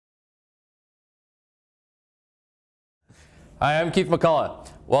Hi, I'm Keith McCullough.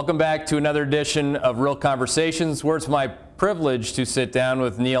 Welcome back to another edition of Real Conversations, where it's my privilege to sit down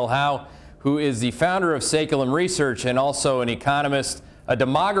with Neil Howe, who is the founder of Saculum Research and also an economist, a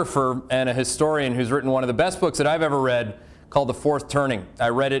demographer, and a historian who's written one of the best books that I've ever read called The Fourth Turning. I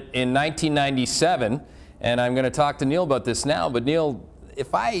read it in 1997, and I'm going to talk to Neil about this now. But Neil,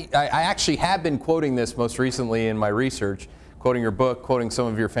 if I actually have been quoting this most recently in my research, quoting your book, quoting some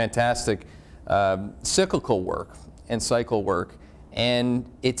of your fantastic cyclical work and cycle work, and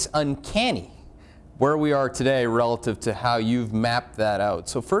it's uncanny where we are today relative to how you've mapped that out.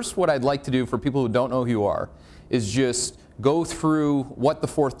 So first, what I'd like to do for people who don't know who you are is just go through what the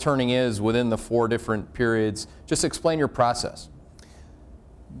fourth turning is within the four different periods. Just explain your process.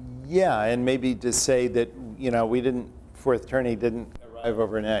 Yeah, and maybe to say that, fourth turning didn't arrive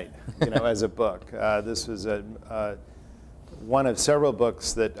overnight, as a book. This was one of several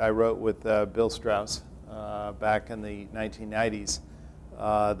books that I wrote with Bill Strauss back in the 1990s.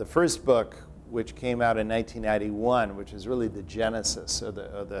 The first book, which came out in 1991, which is really the genesis or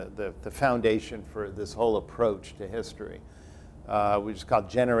the foundation for this whole approach to history, which is called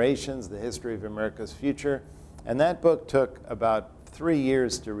Generations, The History of America's Future. And that book took about 3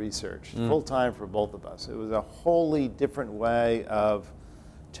 years to research, full time for both of us. It was a wholly different way of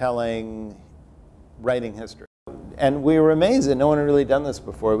writing history. And we were amazed that no one had really done this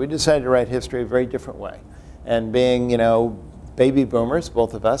before. We decided to write history a very different way. And being, baby boomers,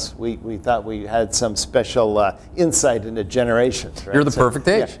 both of us, we thought we had some special insight into generations. Right? You're the perfect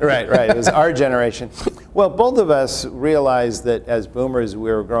age. Yeah, right. It was our generation. Well, both of us realized that as boomers, we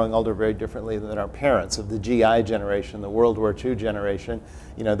were growing older very differently than our parents of the GI generation, the World War II generation.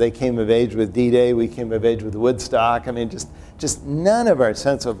 They came of age with D-Day, we came of age with Woodstock. I mean, just none of our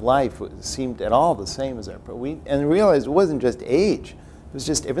sense of life seemed at all the same as and realized it wasn't just age. It was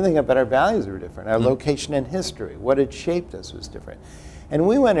just everything about our values were different. Our location in history, what had shaped us was different. And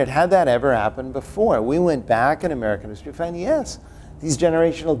we wondered, had that ever happened before? We went back in American history to find, yes, these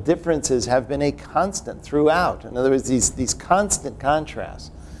generational differences have been a constant throughout. In other words, these constant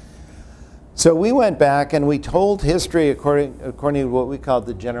contrasts. So we went back and we told history according to what we called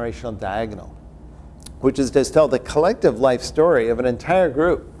the generational diagonal, which is to tell the collective life story of an entire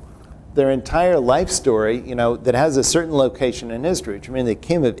group. Their entire life story, that has a certain location in history, which means they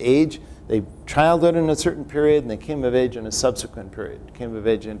came of age, they childhood in a certain period, and they came of age in a subsequent period, came of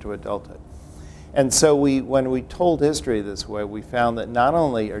age into adulthood. And so when we told history this way, we found that not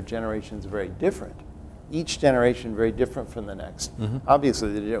only are generations very different, each generation very different from the next.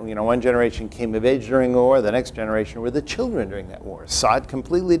 Obviously, one generation came of age during the war, the next generation were the children during that war, saw it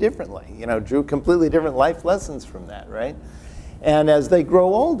completely differently, drew completely different life lessons from that, right? And as they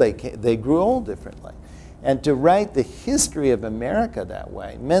grow old, they grew old differently. And to write the history of America that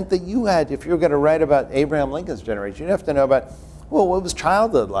way meant that if you were going to write about Abraham Lincoln's generation, you'd have to know about, well, what was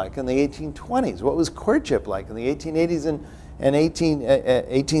childhood like in the 1820s? What was courtship like in the 1880s and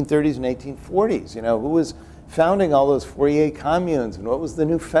 1830s and 1840s? Who was founding all those Fourier communes, and what was the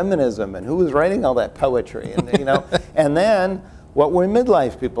new feminism, and who was writing all that poetry? And, and then, what were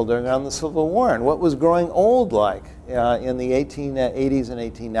midlife people doing around the Civil War, and what was growing old like in the 1880s and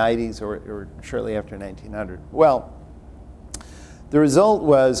 1890s, or shortly after 1900? Well, the result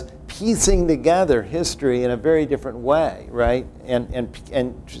was piecing together history in a very different way, right? And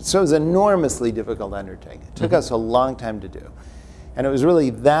so it was an enormously difficult undertaking. It took us a long time to do. And it was really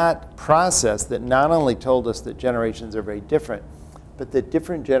that process that not only told us that generations are very different, but that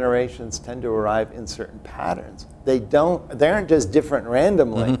different generations tend to arrive in certain patterns. They aren't just different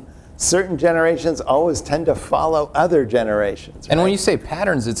randomly. Certain generations always tend to follow other generations. Right? And when you say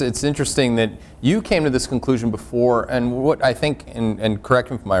patterns, it's interesting that you came to this conclusion before, and what I think, and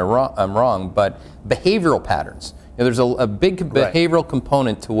correct me if I'm wrong, but behavioral patterns. There's a big behavioral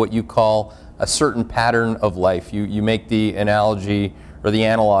component to what you call a certain pattern of life. You make the analogy or the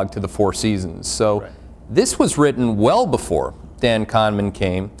analog to the four seasons. So this was written well before Dan Kahneman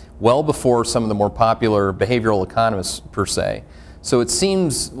came, well before some of the more popular behavioral economists per se. So it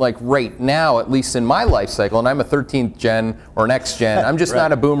seems like right now, at least in my life cycle, and I'm a 13th gen or an X gen, I'm just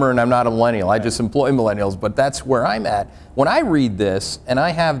not a boomer and I'm not a millennial. I just employ millennials, but that's where I'm at. When I read this and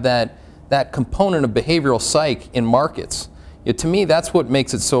I have that component of behavioral psych in markets, to me that's what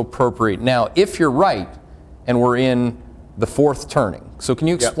makes it so appropriate. Now, if you're right, and we're in the fourth turning, so can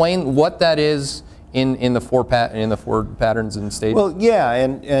you explain what that is in the four patterns and stages? Well, yeah,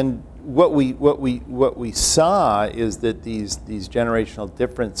 and what we saw is that these generational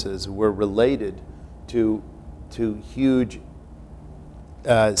differences were related to huge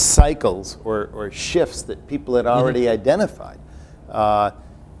cycles or shifts that people had already identified.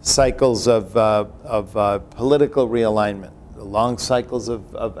 Cycles of political realignment, long cycles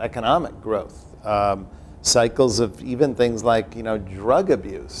of economic growth, cycles of even things like, you know, drug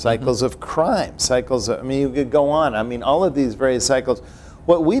abuse, cycles of crime, cycles of, I mean, you could go on. I mean, all of these various cycles.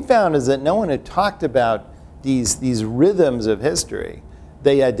 What we found is that no one had talked about these rhythms of history.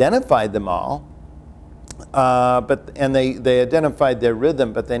 They identified them all, and they identified their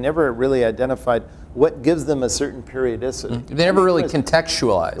rhythm, but they never really identified what gives them a certain periodicity. They never really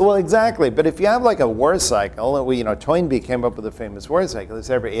contextualized. Well, exactly. But if you have like a war cycle, you know, Toynbee came up with a famous war cycle. It's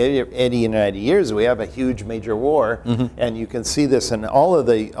every 80 and 90 years we have a huge major war, and you can see this in all of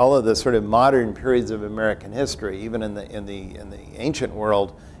the sort of modern periods of American history, even in the ancient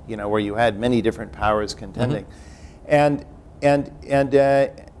world, you know, where you had many different powers contending, and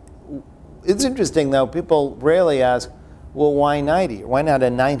it's interesting though. People rarely ask, well, why 90? Why not a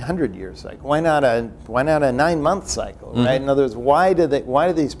 900-year cycle? Why not a 9-month cycle? Right? In other words, why did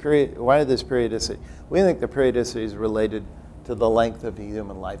this periodicity? We think the periodicity is related to the length of the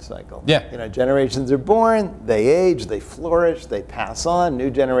human life cycle. Yeah. You know, generations are born, they age, they flourish, they pass on, new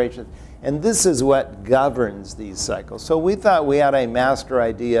generations, and this is what governs these cycles. So we thought we had a master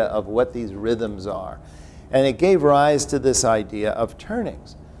idea of what these rhythms are, and it gave rise to this idea of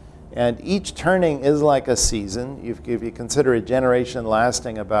turnings. And each turning is like a season. If you consider a generation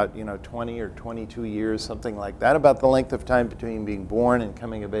lasting about 20 or 22 years, something like that, about the length of time between being born and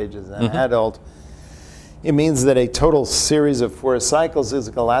coming of age as an adult, it means that a total series of 4 cycles is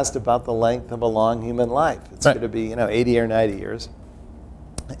going to last about the length of a long human life. It's going to be 80 or 90 years.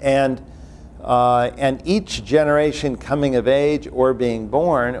 And each generation coming of age or being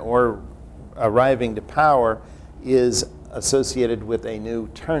born or arriving to power is associated with a new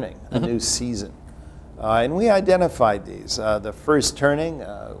turning, a new season. And we identified these. The first turning,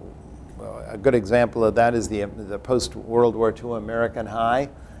 a good example of that is the post-World War II American high.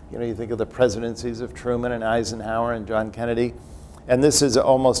 You know, you think of the presidencies of Truman and Eisenhower and John Kennedy. And this is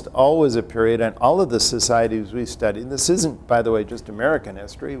almost always a period, and all of the societies we studied, this isn't, by the way, just American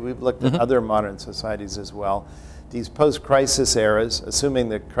history. We've looked at other modern societies as well. These post-crisis eras, assuming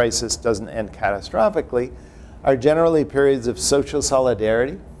the crisis doesn't end catastrophically, are generally periods of social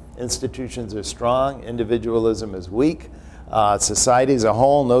solidarity. Institutions are strong, individualism is weak, society as a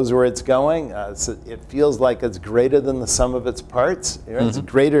whole knows where it's going. So it feels like it's greater than the sum of its parts. It's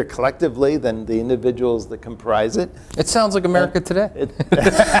greater collectively than the individuals that comprise it. It sounds like America today.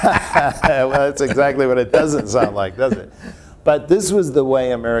 Well, that's exactly what it doesn't sound like, does it? But this was the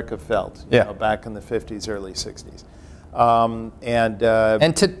way America felt back in the 50s, early 60s.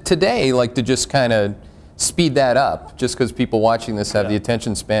 And today, like, to just kind of speed that up, just because people watching this have the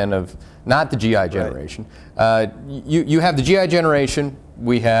attention span of not the GI generation. You have the GI generation,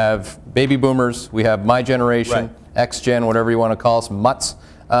 we have baby boomers, we have my generation, X gen, whatever you want to call us, mutts,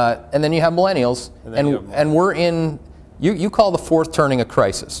 and then you have millennials, and we're in, you call the fourth turning a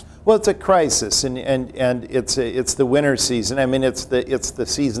crisis. Well, it's a crisis, and it's the winter season. I mean, it's the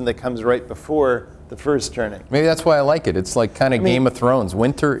season that comes right before the first turning. Maybe that's why I like it. It's like kind of Game of Thrones.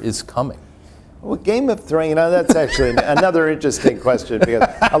 Winter is coming. Well, Game of Thrones, that's actually another interesting question, because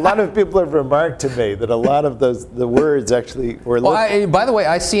a lot of people have remarked to me that a lot of the words actually were. Well, by the way,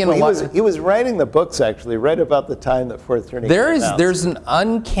 I see in a lot. He was writing the books actually right about the time that fourth turning. There's an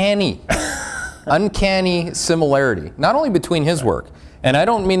uncanny similarity, not only between his work, and I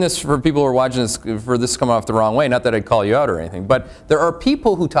don't mean this for people who are watching this for this to come off the wrong way. Not that I'd call you out or anything, but there are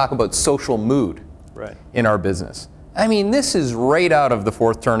people who talk about social mood in our business. I mean, this is right out of the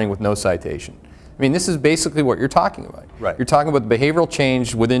fourth turning with no citation. I mean, this is basically what you're talking about. Right. You're talking about the behavioral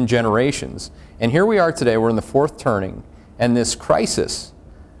change within generations. And here we are today, we're in the fourth turning, and this crisis,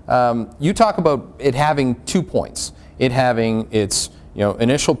 you talk about it having 2 points. It having its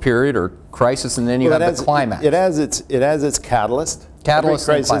initial period or crisis, and then you have the climax. It has its catalyst. Every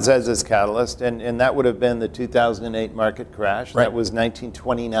crisis has its catalyst, and that would have been the 2008 market crash. That was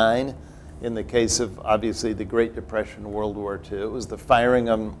 1929. In the case of, obviously, the Great Depression, World War II. It was the firing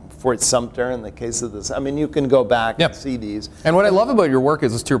on Fort Sumter in the case of this. I mean, you can go back and see these. And what I love about your work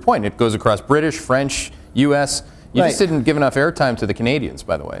is, to your point, it goes across British, French, U.S. You just didn't give enough airtime to the Canadians,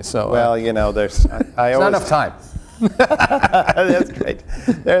 by the way. So well, there's not enough time. That's great.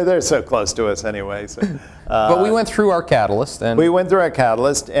 They're so close to us anyway. So, but we went through our catalyst. We went through our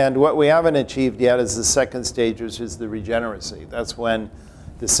catalyst, and what we haven't achieved yet is the second stage, which is the regeneracy. That's when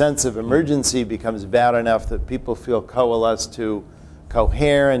the sense of emergency becomes bad enough that people feel coalesced to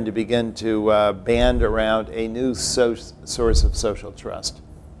cohere and to begin to band around a new source of social trust.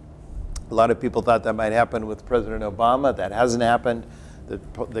 A lot of people thought that might happen with President Obama. That hasn't happened.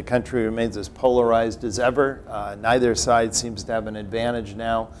 The country remains as polarized as ever. Neither side seems to have an advantage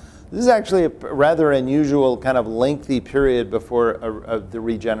now. This is actually a rather unusual kind of lengthy period before the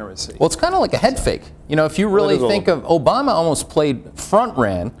regeneracy. Well, it's kind of like a head fake. You know, if you really think of Obama, almost played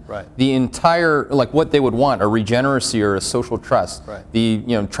ran the entire, like what they would want, a regeneracy or a social trust,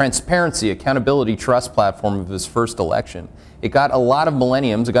 the transparency, accountability, trust platform of his first election. It got a lot of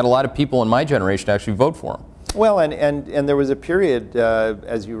millenniums. It got a lot of people in my generation to actually vote for him. Well, and there was a period,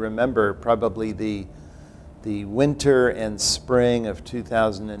 as you remember, probably the winter and spring of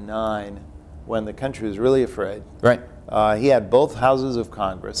 2009, when the country was really afraid. Right. He had both houses of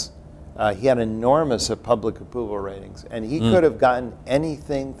Congress. He had enormous public approval ratings, and he could have gotten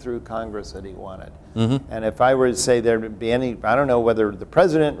anything through Congress that he wanted. And if I were to say there would be any, I don't know whether the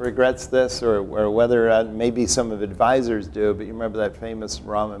president regrets this or whether maybe some of advisors do, but you remember that famous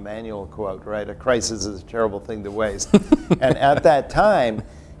Rahm Emanuel quote, right? A crisis is a terrible thing to waste. And at that time,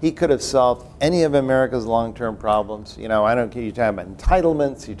 he could have solved any of America's long-term problems. You know, I don't care, you talk about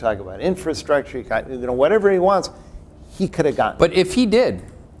entitlements, you talk about infrastructure, whatever he wants, he could have gotten. But if he did,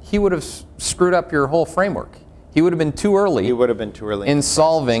 he would have screwed up your whole framework. He would have been too early. He would have been too early in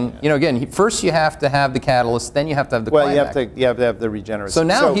solving. You know, again, first you have to have the catalyst, then you have to have the climax. Well, you have to have the regeneracy. So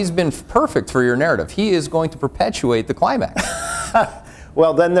now he's been perfect for your narrative. He is going to perpetuate the climax.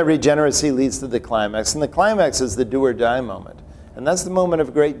 Well, then the regeneracy leads to the climax, and the climax is the do or die moment. And that's the moment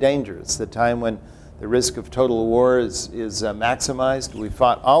of great danger. It's the time when the risk of total war is maximized. We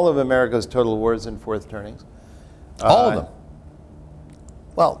fought all of America's total wars in fourth turnings. All of them?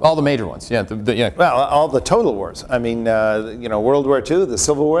 Well, all the major ones, yeah. Well, all the total wars. I mean, World War II, the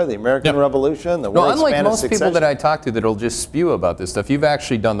Civil War, the American Revolution, the War of Spanish unlike most Succession. people that I talk to that'll just spew about this stuff, you've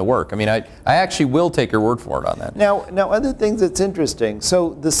actually done the work. I mean, I actually will take your word for it on that. Now, other things that's interesting.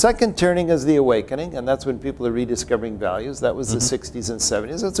 So the second turning is the awakening, and that's when people are rediscovering values. That was the 60s and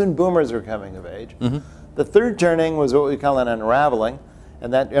 70s. That's when boomers are coming of age. The third turning was what we call an unraveling,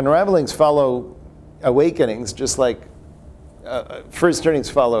 and that unravelings follow awakenings, just like first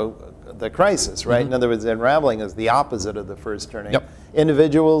turnings follow the crisis, right? In other words, the unraveling is the opposite of the first turning.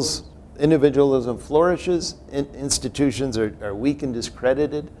 Individualism flourishes, institutions are weak and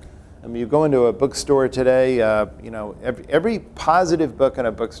discredited. I mean, you go into a bookstore today, every positive book in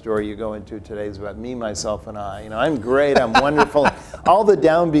a bookstore you go into today is about me, myself, and I. You know, I'm great, I'm wonderful. All the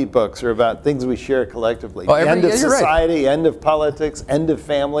downbeat books are about things we share collectively. End of society, end of politics, end of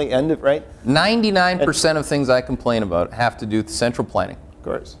family, end of, right? 99% of things I complain about have to do with central planning. Of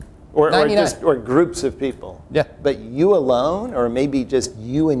course. Or groups of people. Yeah. But you alone, or maybe just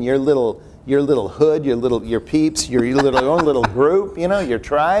you and your little hood, your peeps, your own little group, your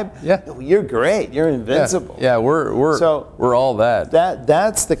tribe. Yeah. You're great. You're invincible. Yeah, we're all that.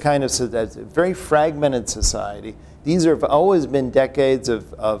 That's the kind of that's a very fragmented society. These have always been decades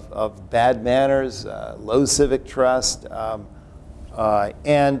of bad manners, low civic trust, and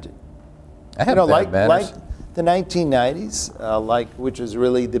I have bad manners. like the 1990s, which is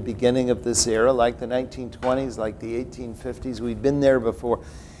really the beginning of this era, like the 1920s, like the 1850s. We'd been there before.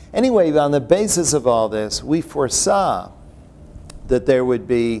 Anyway, on the basis of all this, we foresaw that there would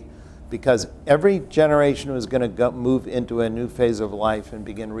be, because every generation was going to move into a new phase of life and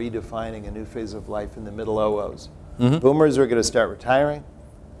begin redefining a new phase of life in the middle OOs. Boomers are going to start retiring.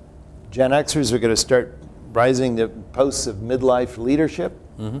 Gen Xers are going to start rising to posts of midlife leadership.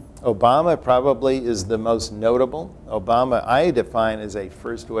 Obama probably is the most notable. Obama, I define as a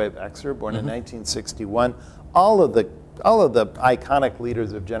first wave Xer, born in 1961. All of the iconic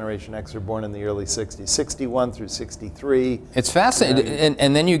leaders of Generation X are born in the early 60s, 61 through 63. It's fascinating,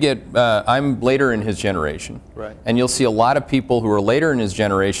 and then you get, I'm later in his generation, right? And you'll see a lot of people who are later in his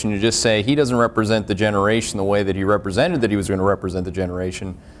generation who just say he doesn't represent the generation the way that he represented that he was going to represent the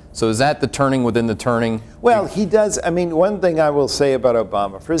generation. So is that the turning within the turning? Well, he does. I mean, one thing I will say about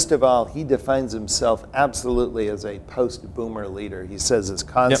Obama, first of all, he defines himself absolutely as a post-boomer leader. He says this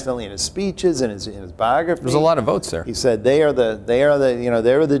constantly in his speeches and in his biography. There's a lot of votes there. He said they were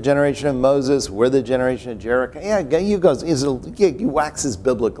the generation of Moses. We're the generation of Jericho. Yeah, he waxes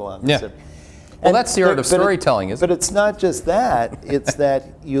biblical on this. Yeah. Well, that's the art of storytelling, isn't it? But it's not just that. It's that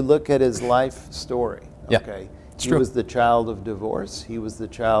you look at his life story. Okay. Yeah. He was the child of divorce. He was the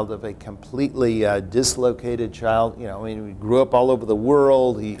child of a completely dislocated child. I mean, he grew up all over the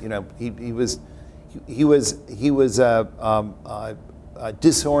world. He was a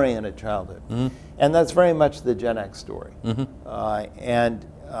disoriented childhood, and that's very much the Gen X story. And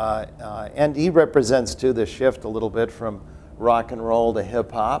he represents too the shift a little bit from rock and roll to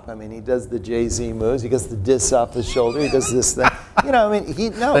hip hop. I mean, he does the Jay-Z moves. He gets the diss off the shoulder. He does this thing. He's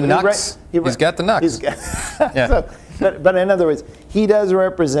got the knucks. But in other words, he does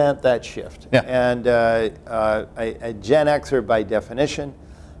represent that shift. Yeah. And a Gen Xer by definition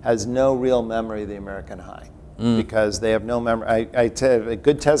has no real memory of the American high. Because they have no memory. I tell you, a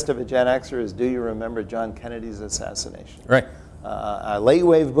good test of a Gen Xer is, do you remember John Kennedy's assassination? Right. A late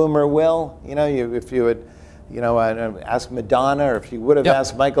wave boomer will. If you would, ask Madonna, or if you would have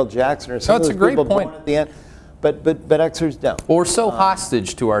asked Michael Jackson, or some of those people born at the end. But Xers don't. Well, we're so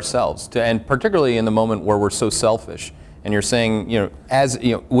hostage to ourselves, and particularly in the moment where we're so selfish. And you're saying,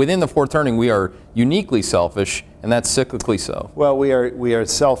 within the fourth turning, we are uniquely selfish, and that's cyclically so. Well, we are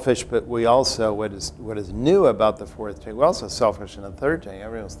selfish, but we also, what is new about the fourth turning, we're also selfish in the third turning.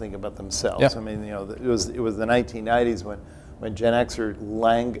 Everyone's thinking about themselves. Yeah. I mean, it was the 1990s when Gen Xer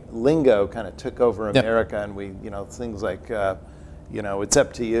lingo kind of took over America, and we, things like, it's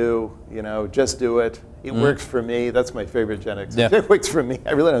up to you, just do it. It works for me. That's my favorite Gen X. It works for me.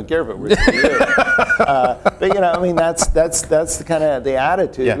 I really don't care if it works for you. But that's the kind of the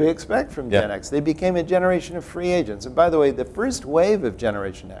attitude we expect from Gen X. They became a generation of free agents. And by the way, the first wave of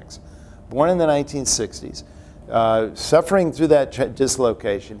Generation X, born in the 1960s, suffering through that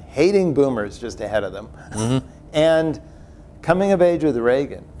dislocation, hating boomers just ahead of them, and coming of age with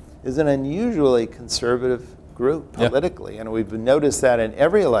Reagan, is an unusually conservative group politically. And we've noticed that in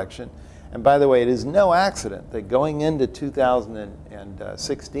every election. And by the way, it is no accident that going into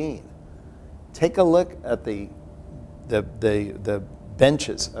 2016, take a look at the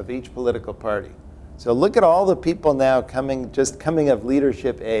benches of each political party. So look at all the people now coming of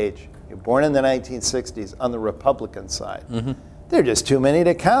leadership age, born in the 1960s on the Republican side. They're just too many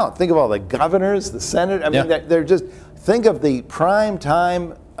to count. Think of all the governors, the Senate. I mean, they're just, think of the prime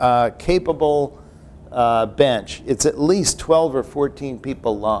time capable bench. It's at least 12 or 14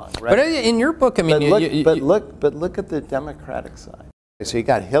 people long, right? But in your book, I mean, look at the Democratic side. So you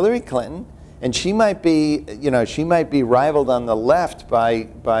got Hillary Clinton, and she might be, rivaled on the left by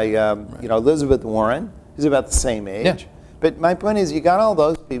Elizabeth Warren, who's about the same age. But my point is, you got all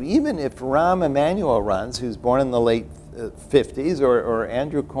those people. Even if Rahm Emanuel runs, who's born in the late 50s, or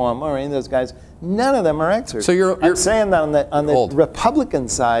Andrew Cuomo, or any of those guys, none of them are Xers. So I'm saying that on the Republican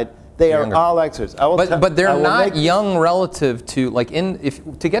side, they are all Xers. But they're not young relative to, like,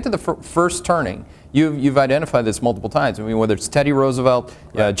 to get to the first turning, you've identified this multiple times. I mean, whether it's Teddy Roosevelt,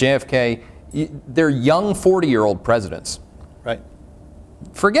 JFK, they're young 40-year-old presidents. Right.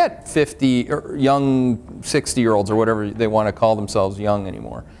 Forget 50 or young 60-year-olds or whatever they want to call themselves young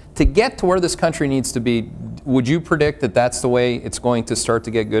anymore. To get to where this country needs to be, would you predict that that's the way it's going to start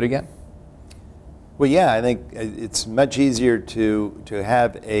to get good again? Well, yeah, I think it's much easier to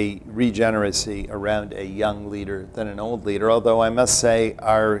have a regeneracy around a young leader than an old leader, although I must say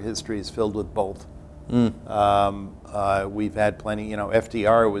our history is filled with both. We've had plenty,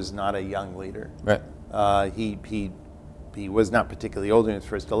 FDR was not a young leader. Right. He was not particularly old when he was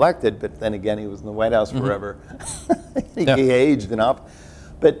first elected, but then again, he was in the White House forever. He aged enough.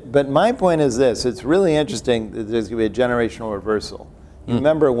 But my point is this, it's really interesting that there's going to be a generational reversal. You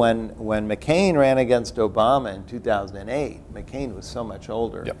remember when McCain ran against Obama in 2008, McCain was so much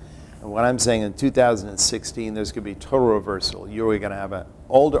older. And what I'm saying, in 2016, there's going to be total reversal. You're going to have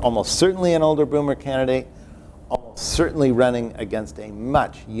almost certainly an older boomer candidate, almost certainly running against a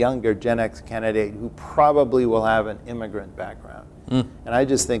much younger Gen X candidate who probably will have an immigrant background. And I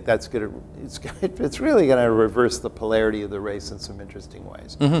just think that's it's really going to reverse the polarity of the race in some interesting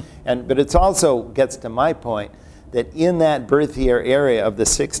ways. But it also gets to my point that in that birth year area of the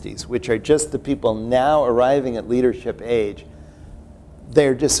 60s, which are just the people now arriving at leadership age,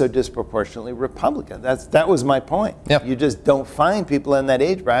 they're just so disproportionately Republican. That was my point. You just don't find people in that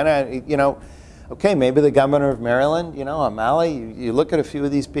age bracket. Okay, maybe the governor of Maryland, O'Malley. You look at a few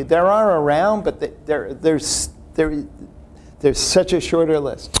of these people. There are around, but there's such a shorter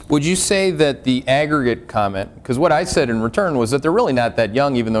list. Would you say that the aggregate comment, because what I said in return was that they're really not that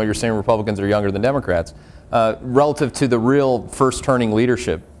young, even though you're saying Republicans are younger than Democrats, relative to the real first-turning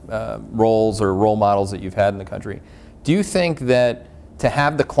leadership roles or role models that you've had in the country. Do you think that to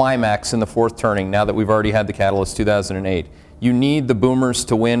have the climax in the fourth turning, now that we've already had the catalyst 2008, you need the boomers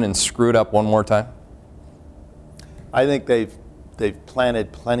to win and screw it up one more time? I think they've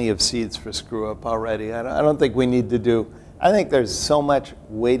planted plenty of seeds for screw up already. I don't think we need to do. I think there's so much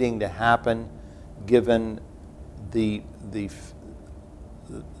waiting to happen, given the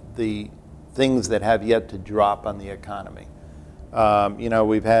things that have yet to drop on the economy.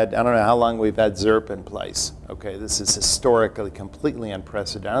 We've had, I don't know how long we've had ZIRP in place. Okay, this is historically completely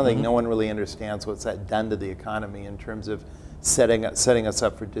unprecedented. I don't think no one really understands what's that done to the economy in terms of setting us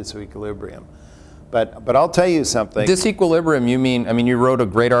up for disequilibrium. But I'll tell you something. Disequilibrium, you mean, you wrote a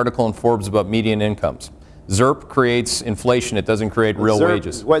great article in Forbes about median incomes. ZIRP creates inflation, it doesn't create real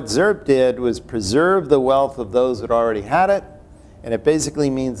wages. What ZIRP did was preserve the wealth of those that already had it, And it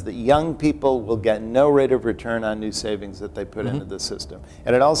basically means that young people will get no rate of return on new savings that they put into the system.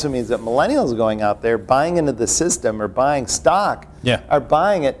 And it also means that millennials going out there buying into the system or buying stock are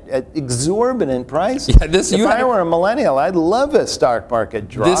buying it at exorbitant prices. Yeah, if I were a millennial, I'd love a stock market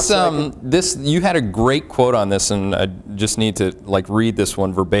drop. You had a great quote on this, and I just need to read this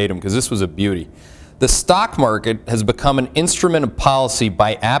one verbatim because this was a beauty. The stock market has become an instrument of policy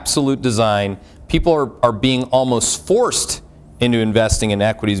by absolute design. People are being almost forced into investing in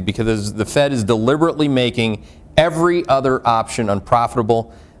equities because the Fed is deliberately making every other option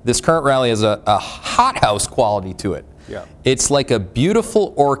unprofitable. This current rally has a hothouse quality to it. Yeah. It's like a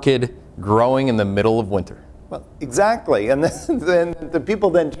beautiful orchid growing in the middle of winter. Well, exactly. And then the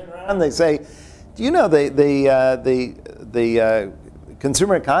people then turn around and they say, do you know the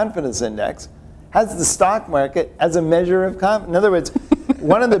Consumer Confidence Index has the stock market as a measure of confidence? In other words,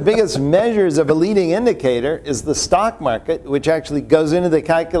 one of the biggest measures of a leading indicator is the stock market, which actually goes into the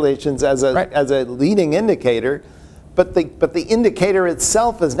calculations as a leading indicator, but the indicator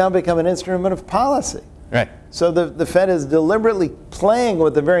itself has now become an instrument of policy. Right. So the Fed is deliberately playing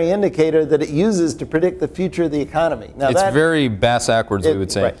with the very indicator that it uses to predict the future of the economy. Now it's very bass-backwards, we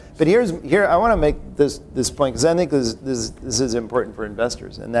would say. Right. But here I want to make this point because I think this is important for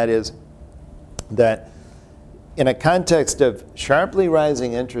investors, and that is that in a context of sharply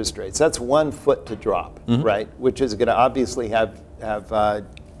rising interest rates, that's one foot to drop, right? Which is going to obviously have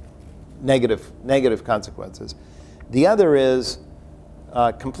negative consequences. The other is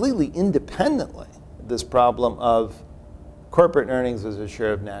completely independently this problem of corporate earnings as a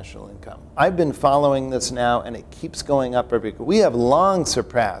share of national income. I've been following this now, and it keeps going up every. We have long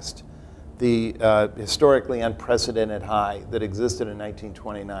surpassed the historically unprecedented high that existed in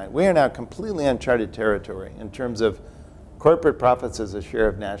 1929. We are now completely uncharted territory in terms of corporate profits as a share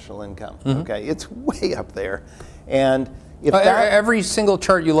of national income. Okay, it's way up there, and if every single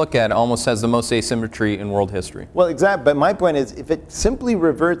chart you look at almost has the most asymmetry in world history. Well, exactly. But my point is, if it simply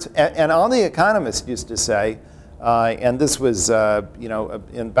reverts, and all the economists used to say, and this was back in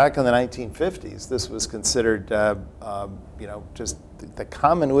the 1950s, this was considered just the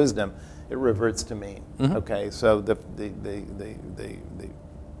common wisdom. It reverts to mean. Okay, so the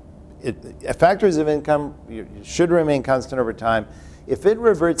factors of income should remain constant over time. If it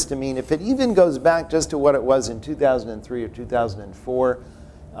reverts to mean, if it even goes back just to what it was in 2003 or 2004,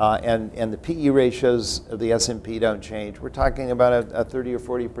 and the PE ratios of the S&P don't change, we're talking about a 30 or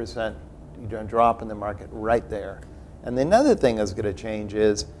 40% drop in the market right there. And another thing that's going to change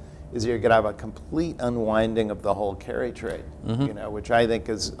is you're going to have a complete unwinding of the whole carry trade, which I think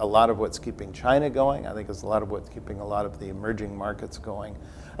is a lot of what's keeping China going. I think is a lot of what's keeping a lot of the emerging markets going.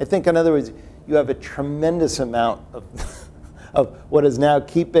 I think, in other words, you have a tremendous amount of what is now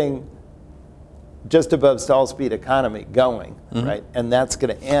keeping just above stall speed economy going, right? And that's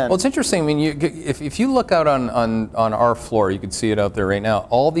going to end. Well, it's interesting. I mean, if you look out on our floor, you can see it out there right now.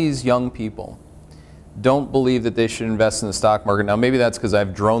 All these young people don't believe that they should invest in the stock market. Now, maybe that's because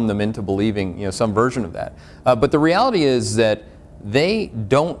I've droned them into believing, some version of that. But the reality is that they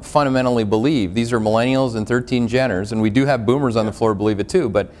don't fundamentally believe. These are millennials and 13 Jenners, and we do have boomers on the floor who believe it too.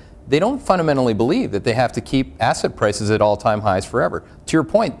 But they don't fundamentally believe that they have to keep asset prices at all-time highs forever. To your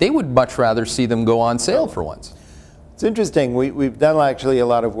point, they would much rather see them go on sale for once. It's interesting. We've done actually a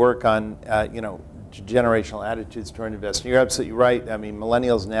lot of work on generational attitudes toward investing. You're absolutely right. I mean,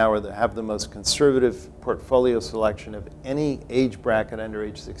 millennials now have the most conservative portfolio selection of any age bracket under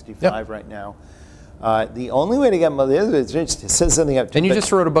age 65 right now. The only way to get millennials, it says something up. And you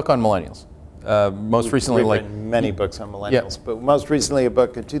just wrote a book on millennials. Most recently, we've written many books on millennials, but most recently a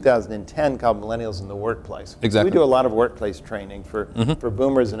book in 2010 called Millennials in the Workplace. Exactly. We do a lot of workplace training for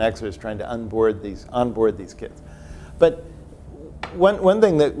boomers and Xers trying to onboard these kids. But one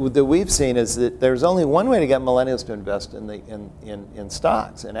thing that we've seen is that there's only one way to get millennials to invest in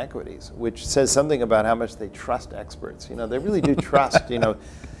stocks and equities, which says something about how much they trust experts. They really do trust.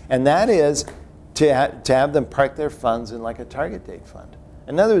 And that is to have them park their funds in like a target date fund.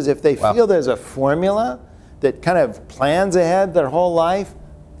 In other words, if they feel there's a formula that kind of plans ahead their whole life,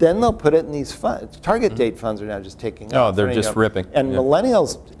 then they'll put it in these funds. Target date funds are now just taking off. Oh, they're just ripping. And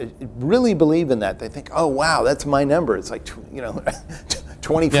millennials really believe in that. They think, oh, wow, that's my number. It's like,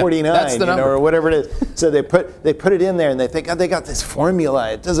 2049, that's the number. Or whatever it is. So they put it in there, and they think, oh, they got this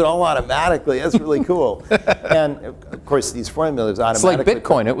formula. It does it all automatically. That's really cool. And, of course, these formulas automatically. It's like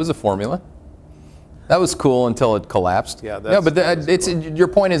Bitcoin. It was a formula. That was cool until it collapsed. Yeah, your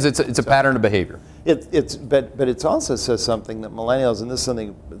point is it's a pattern of behavior. But it also says something that millennials, and this is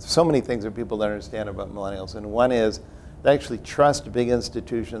something, so many things that people don't understand about millennials, and one is they actually trust big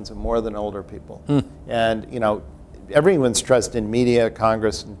institutions more than older people. And everyone's trust in media,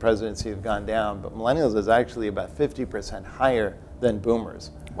 Congress, and presidency have gone down, but millennials is actually about 50% higher than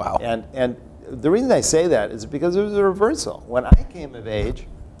boomers. Wow. And the reason I say that is because it was a reversal. When I came of age,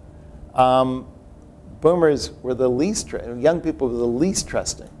 boomers were the least, young people were the least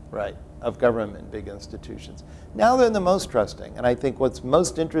trusting, right, of government and big institutions. Now they're the most trusting. And I think what's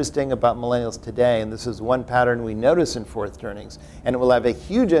most interesting about millennials today, and this is one pattern we notice in fourth turnings, and it will have a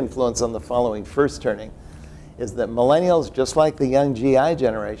huge influence on the following first turning, is that millennials, just like the young GI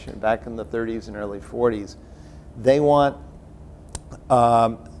generation back in the 30s and early 40s, they want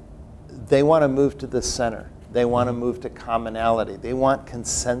to move to the center. They want to move to commonality. They want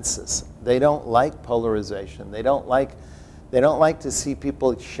consensus. They don't like polarization. They don't like to see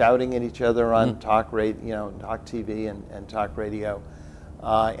people shouting at each other on talk TV and talk radio.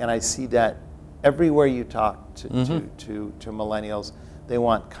 And I see that everywhere you talk to millennials. They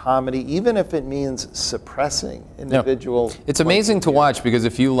want comedy, even if it means suppressing individual. It's amazing to watch, because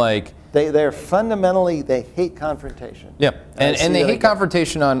if you like, they're fundamentally, they hate confrontation. Yeah, and they hate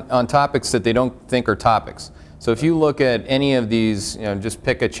confrontation on topics that they don't think are topics. So if you look at any of these, just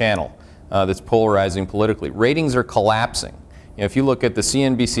pick a channel that's polarizing politically, ratings are collapsing. If you look at the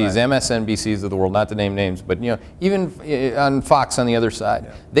CNBCs, MSNBCs of the world, not to name names, but even on Fox on the other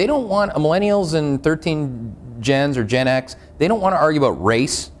side, they don't want millennials and 13 Gens or Gen X. They don't want to argue about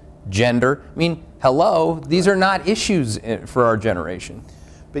race, gender. I mean, hello, these are not issues for our generation.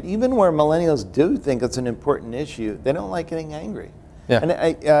 But even where millennials do think it's an important issue, they don't like getting angry. Yeah.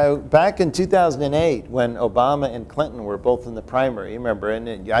 And back in 2008, when Obama and Clinton were both in the primary, you remember,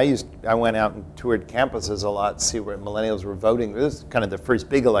 and I went out and toured campuses a lot to see where millennials were voting. This was kind of the first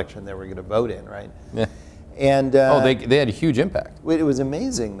big election they were going to vote in, right? Yeah. And they had a huge impact. It was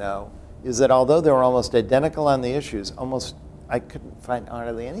amazing, though, is that although they were almost identical on the issues, I couldn't find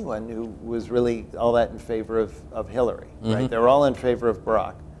hardly anyone who was really all that in favor of Hillary, right? They were all in favor of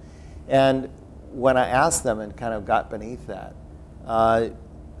Barack. And when I asked them and kind of got beneath that,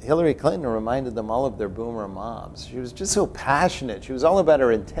 Hillary Clinton reminded them all of their boomer moms. She was just so passionate. She was all about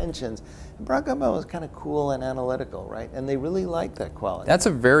her intentions. And Barack Obama was kind of cool and analytical, right? And they really liked that quality. That's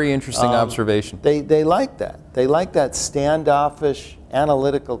a very interesting observation. They liked that. They liked that standoffish,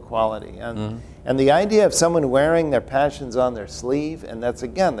 analytical quality. And the idea of someone wearing their passions on their sleeve, and that's,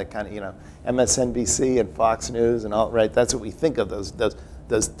 again, the kind of, MSNBC and Fox News and all, right? That's what we think of,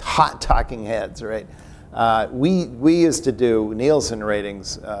 those hot talking heads, right? We used to do Nielsen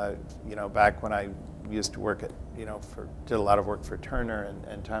ratings, back when I used to work at, did a lot of work for Turner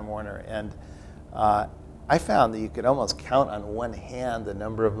and Time Warner, and I found that you could almost count on one hand the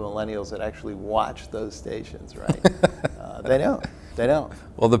number of millennials that actually watch those stations, right? They don't.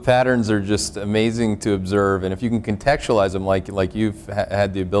 Well, the patterns are just amazing to observe, and if you can contextualize them like you've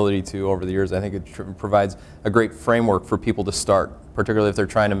had the ability to over the years, I think it provides a great framework for people to start, particularly if they're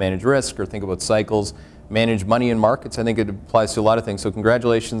trying to manage risk or think about cycles, manage money in markets. I think it applies to a lot of things. So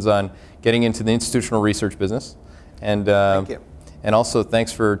congratulations on getting into the institutional research business. And, Thank you. And also,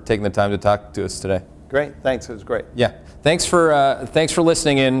 thanks for taking the time to talk to us today. Great, thanks, it was great. Yeah, thanks for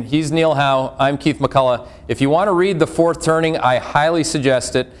listening in. He's Neil Howe, I'm Keith McCullough. If you want to read The Fourth Turning, I highly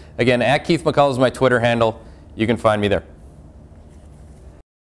suggest it. Again, @Keith McCullough is my Twitter handle. You can find me there.